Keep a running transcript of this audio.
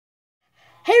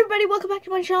everybody, welcome back to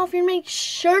my channel. If you're new, make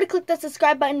sure to click the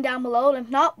subscribe button down below, and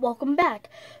if not, welcome back.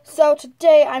 So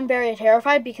today I'm very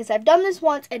terrified because I've done this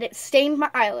once and it stained my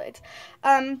eyelids.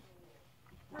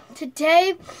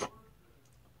 Today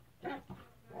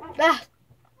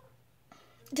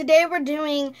we're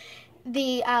doing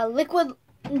the liquid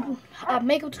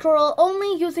makeup tutorial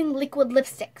only using liquid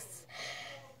lipsticks.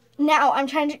 Now I'm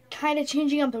kind of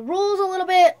changing up the rules a little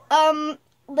bit. I'm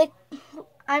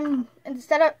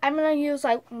gonna use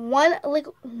like one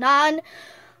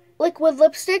non-liquid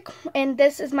lipstick, and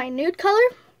this is my nude color.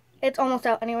 It's almost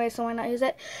out anyway, so why not use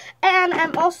it? And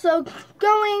I'm also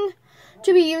going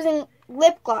to be using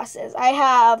lip glosses. I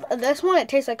have this one. It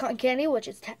tastes like cotton candy, which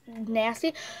is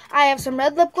nasty. I have some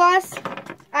red lip gloss.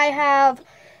 I have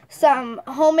some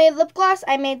homemade lip gloss.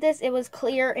 I made this. It was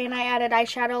clear, and I added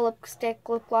eyeshadow, lipstick,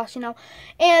 lip gloss,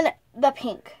 and the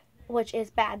pink, which is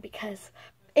bad because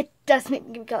it does make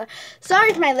me give color.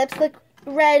 Sorry if my lips look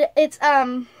red. It's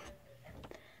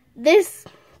this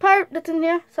part that's in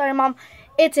here. Sorry, Mom.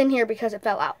 It's in here because it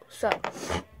fell out. So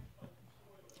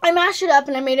I mashed it up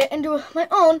and I made it into my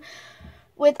own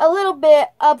with a little bit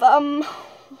of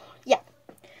yeah.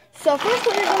 So first,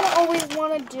 what you're gonna always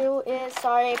want to do is,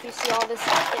 sorry if you see all this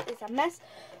stuff, it is a mess.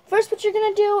 First, what you're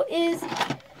gonna do is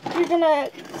you're gonna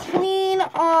clean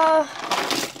all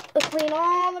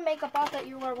the makeup off that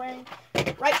you are wearing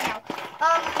right now.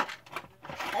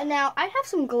 And now I have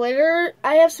some glitter.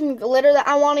 I have some glitter that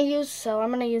I want to use, so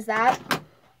I'm gonna use that.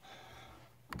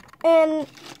 And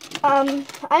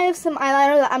I have some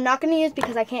eyeliner that I'm not gonna use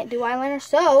because I can't do eyeliner.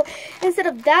 So instead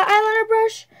of that eyeliner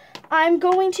brush, I'm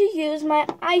going to use my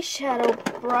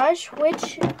eyeshadow brush,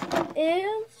 which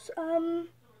is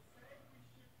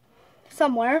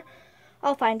somewhere.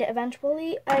 I'll find it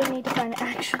eventually. I need to find it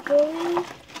actually.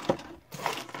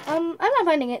 I'm not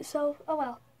finding it, so oh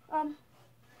well.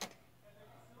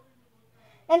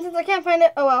 And since I can't find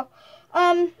it, oh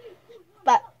well.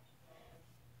 But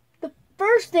the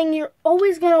first thing you're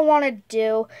always gonna want to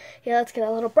do, yeah, let's get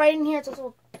a little bright in here. It's a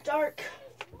little dark.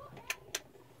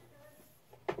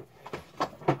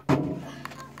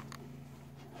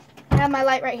 I have my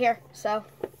light right here, so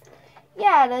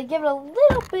yeah, to give it a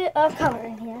little bit of color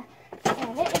in here.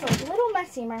 And it is a little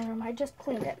messy in my room. I just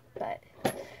cleaned it, but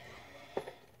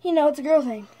it's a girl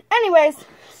thing. Anyways,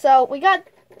 so we got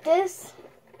this.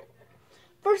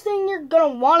 First thing you're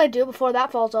going to want to do before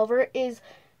that falls over is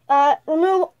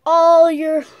remove all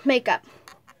your makeup.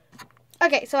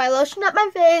 Okay, so I lotioned up my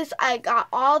face. I got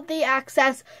all the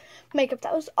excess makeup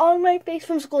that was on my face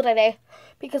from school today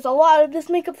because a lot of this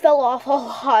makeup fell off a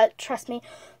lot, trust me.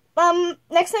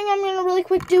 Next thing I'm going to really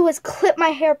quick do is clip my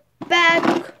hair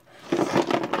back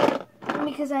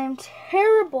because I am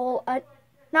terrible at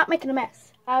not making a mess.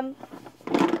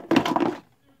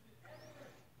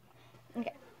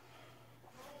 Okay.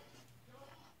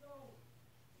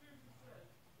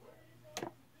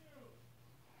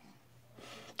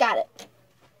 Got it.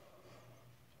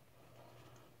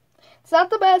 It's not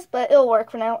the best, but it'll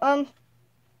work for now. Okay.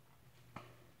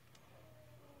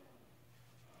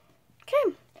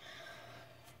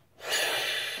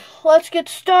 Let's get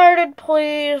started,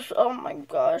 please. Oh my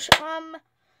gosh.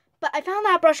 But I found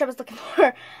that brush I was looking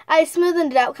for. I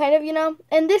smoothed it out kind of,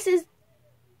 and this is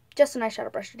just an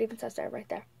eyeshadow brush. It even says there, right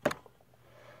there.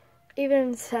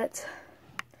 Even says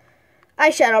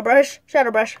eyeshadow brush,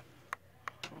 shadow brush.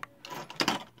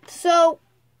 So,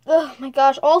 oh my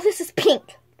gosh, all this is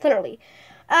pink, literally.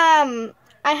 I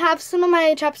have some of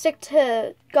my chapstick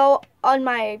to go on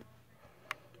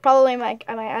probably my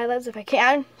eyelids if I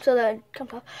can, so that it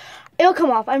comes off. It'll come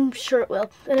off, I'm sure it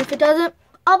will. And if it doesn't,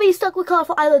 I'll be stuck with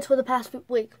colorful eyelids for the past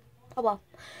week. Oh well.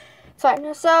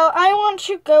 Sorry. So I want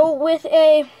to go with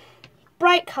a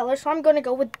bright color, so I'm going to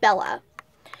go with Bella.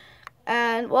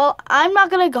 And well, I'm not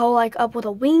going to go like up with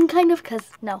a wing kind of, because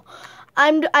no.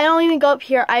 I don't even go up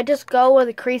here. I just go where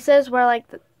the creases, where like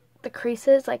the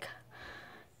creases, like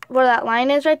where that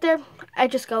line is right there. I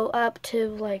just go up to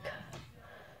like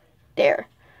there.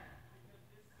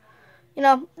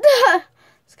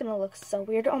 It's going to look so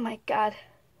weird. Oh my god.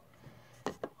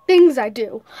 Things I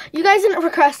do. You guys didn't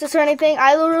request this or anything.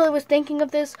 I literally was thinking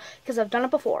of this because I've done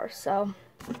it before, so.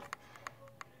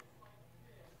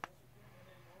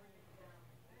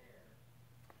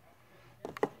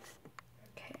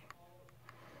 Okay.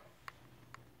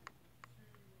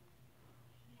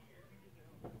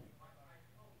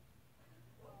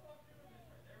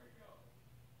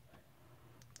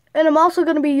 And I'm also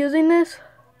going to be using this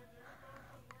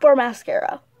for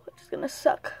mascara, which is going to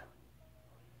suck.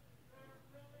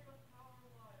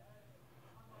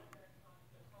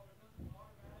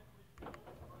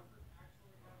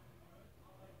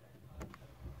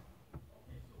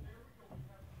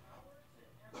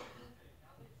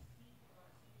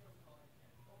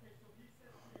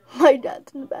 my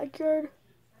dad's in the backyard.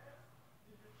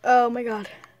 Oh my god.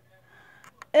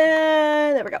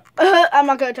 And there we go. I'm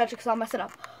not going to touch it because I'll mess it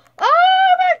up.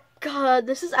 Oh my god.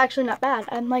 This is actually not bad.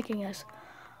 I'm liking this.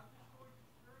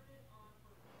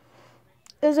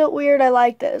 Is it weird I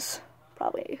like this?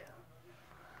 Probably.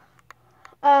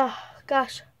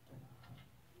 Gosh.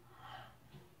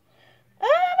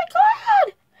 Oh my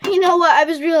god! You know what? I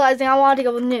was realizing I wanted to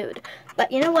go with nude.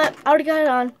 But you know what? I already got it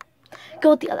on.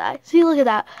 Go with the other eye. See, look at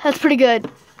that. That's pretty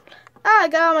good. I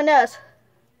got it on my nose.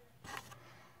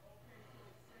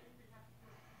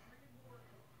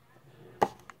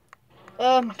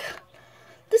 Oh my god.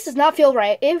 This does not feel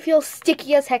right. It feels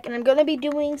sticky as heck. And I'm going to be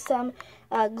doing some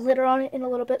glitter on it in a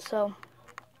little bit, so.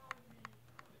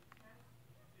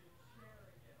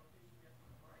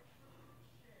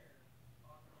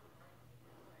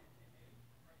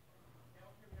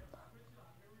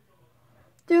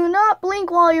 Do not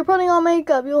blink while you're putting on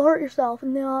makeup. You'll hurt yourself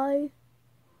in the eye.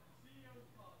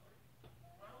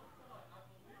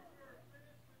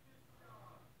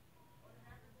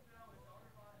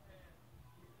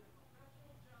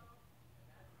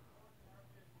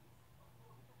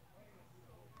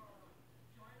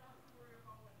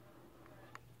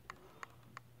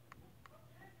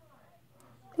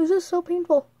 This is so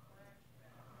painful.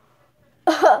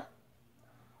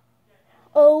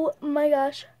 Oh my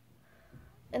gosh.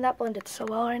 And that blended so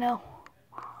well right now.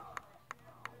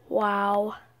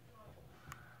 Wow.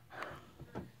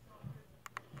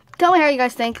 Tell me how you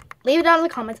guys think. Leave it down in the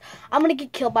comments. I'm going to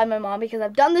get killed by my mom because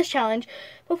I've done this challenge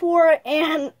before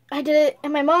and I did it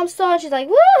and my mom saw it. She's like,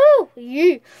 woohoo!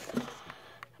 Yeah.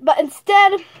 But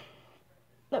instead,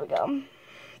 there we go.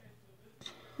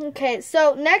 Okay,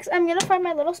 so next I'm going to find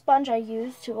my little sponge I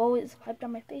use to always wipe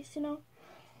down my face, you know.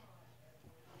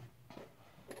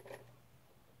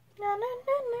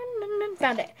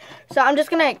 Found it. So I'm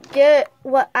just going to get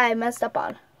what I messed up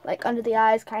on. Like under the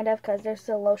eyes, kind of, because there's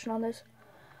still lotion on this.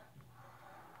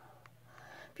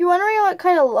 If you're wondering what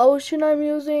kind of lotion I'm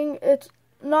using, it's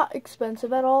not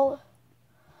expensive at all.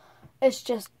 It's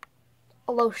just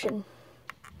a lotion.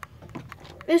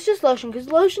 It's just lotion, because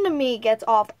lotion to me gets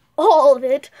off all of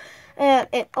it. And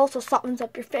it also softens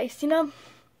up your face, you know?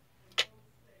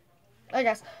 I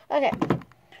guess. Okay.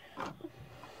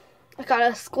 I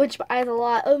gotta squinch my eyes a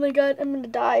lot. Oh my god, I'm gonna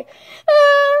die.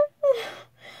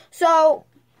 So,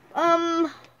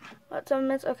 what, 7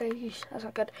 minutes? Okay, that's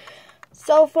not good.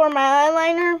 So for my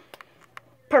eyeliner,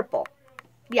 purple.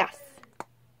 Yes.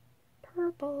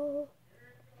 Purple.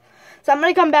 So I'm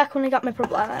gonna come back when I got my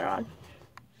purple eyeliner on.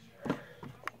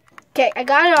 Okay, I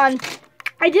got it on.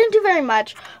 I didn't do very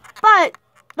much, but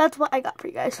that's what I got for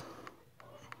you guys.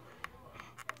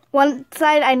 One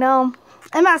side, I know.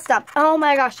 I messed up. Oh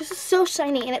my gosh, this is so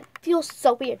shiny and it feels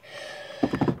so weird.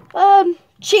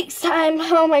 Cheeks time.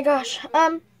 Oh my gosh. So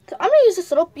I'm gonna use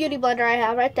this little beauty blender I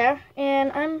have right there,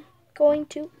 and I'm going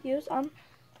to use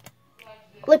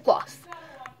lip gloss.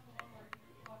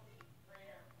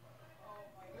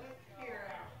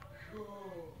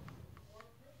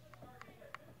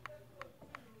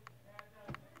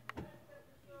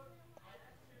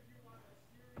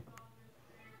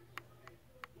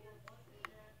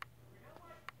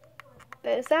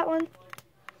 There's that one.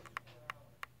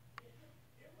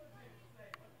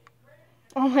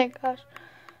 Oh my gosh.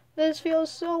 This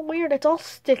feels so weird. It's all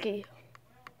sticky.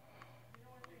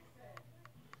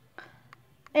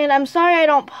 And I'm sorry I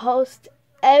don't post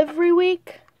every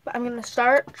week, but I'm going to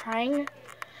start trying.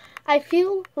 I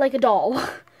feel like a doll.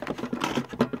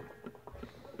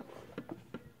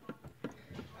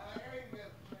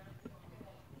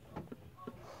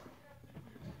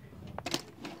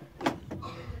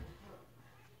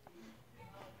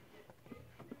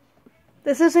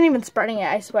 This isn't even spreading it,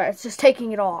 I swear. It's just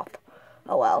taking it off.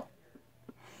 Oh well.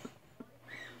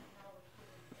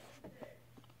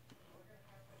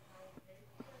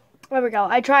 There we go.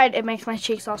 I tried. It makes my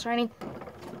cheeks all shiny.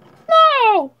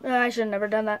 No! I should have never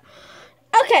done that.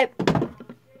 Okay.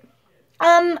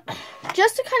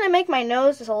 Just to kind of make my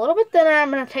nose just a little bit thinner,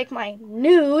 I'm going to take my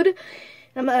nude, and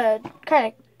I'm going to kind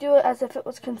of do it as if it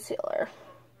was concealer.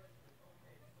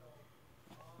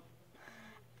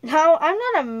 Now, I'm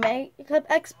not a makeup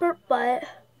expert, but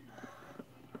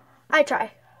I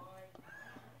try.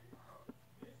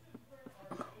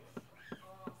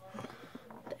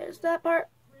 There's that part.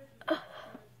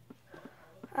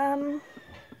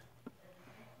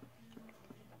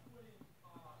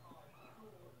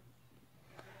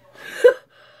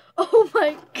 Oh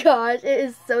my gosh, it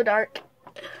is so dark.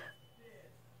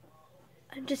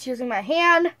 I'm just using my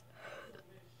hand.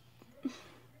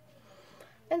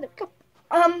 And there we go.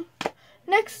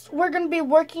 Next we're gonna be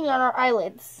working on our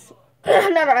eyelids.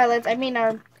 not our eyelids, I mean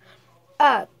our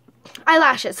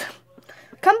eyelashes.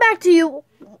 Come back to you.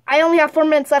 I only have 4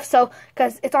 minutes left, so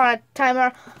because it's on a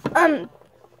timer.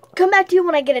 Come back to you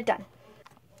when I get it done.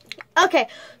 Okay,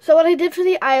 so what I did for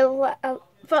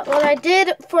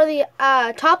the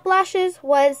top lashes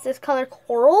was this color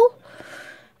Coral.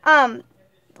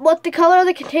 What the color of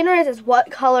the container is what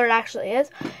color it actually is.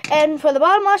 And for the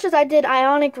bottom lashes, I did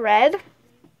Ionic Red.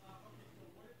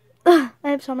 Ugh, I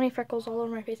have so many freckles all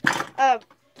over my face.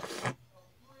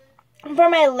 For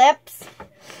my lips,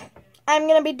 I'm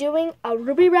going to be doing a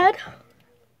Ruby Red.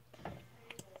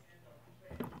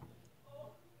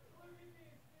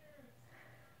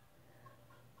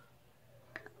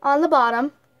 On the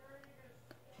bottom.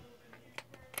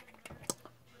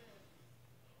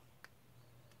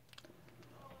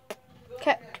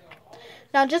 Okay.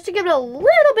 Now just to give it a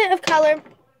little bit of color,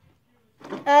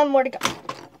 where to go?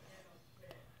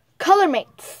 Color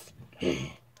Mates.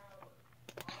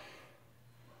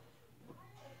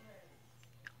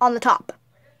 On the top.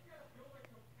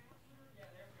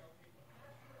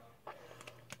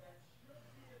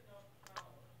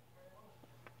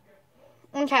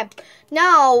 Okay,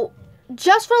 now,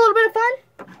 just for a little bit of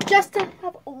fun, just to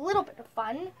have a little bit of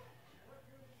fun,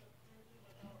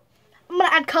 I'm going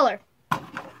to add color.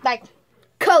 Like,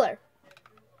 color.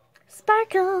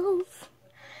 Sparkles.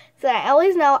 So that I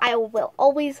always know I will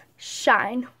always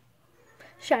shine.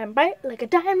 Shine bright like a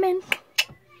diamond.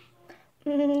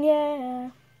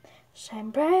 Yeah. Shine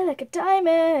bright like a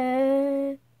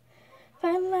diamond.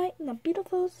 Find light in the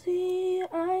beautiful sea.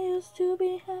 I used to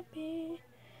be happy.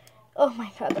 Oh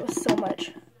my god, that was so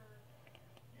much.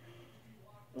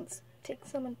 Let's take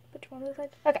some and put one on the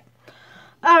side. Okay.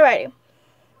 Alrighty.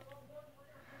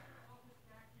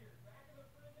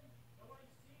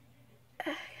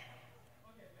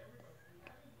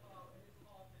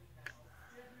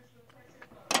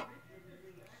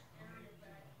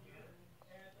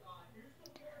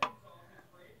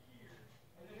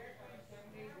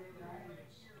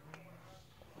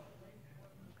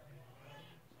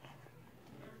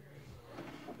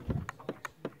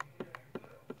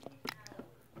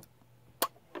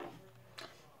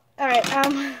 Alright,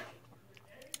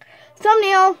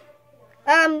 thumbnail.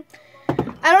 I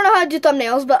don't know how to do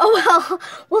thumbnails, but oh well.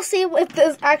 We'll see if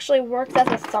this actually works as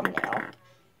a thumbnail.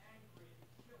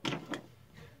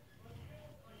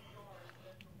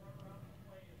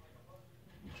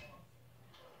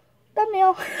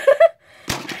 Thumbnail.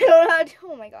 I don't know how to do,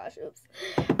 oh my gosh, oops.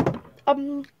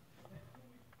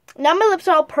 Now my lips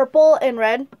are all purple and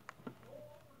red.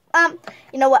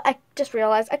 You know what, I just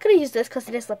realized I could have used this because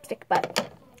it is lipstick, but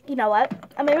you know what?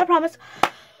 I made my promise.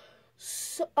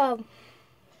 So,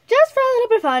 just for a little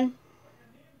bit of fun.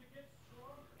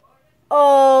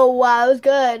 Oh, wow, it was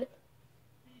good.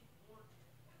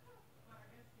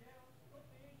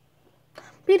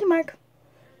 Beauty mark.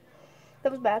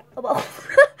 That was bad. Oh, well.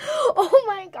 Oh,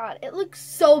 my God. It looks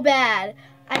so bad.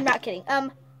 I'm not kidding.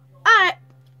 Alright.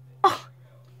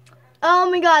 Oh,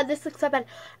 my God. This looks so bad.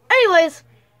 Anyways.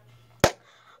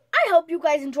 I hope you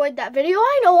guys enjoyed that video.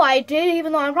 I know I did,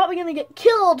 even though I'm probably going to get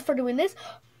killed for doing this.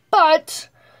 But,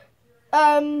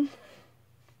 I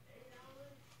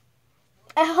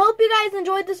hope you guys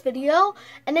enjoyed this video.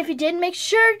 And if you did, make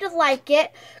sure to like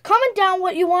it. Comment down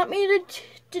what you want me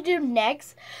to do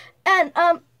next. And,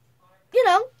 you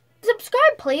know,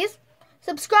 subscribe, please.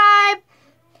 Subscribe,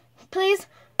 please.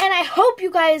 And I hope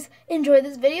you guys enjoyed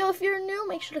this video. If you're new,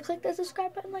 make sure to click the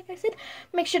subscribe button like I said.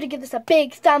 Make sure to give this a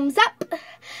big thumbs up.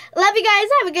 Love you guys.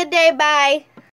 Have a good day. Bye.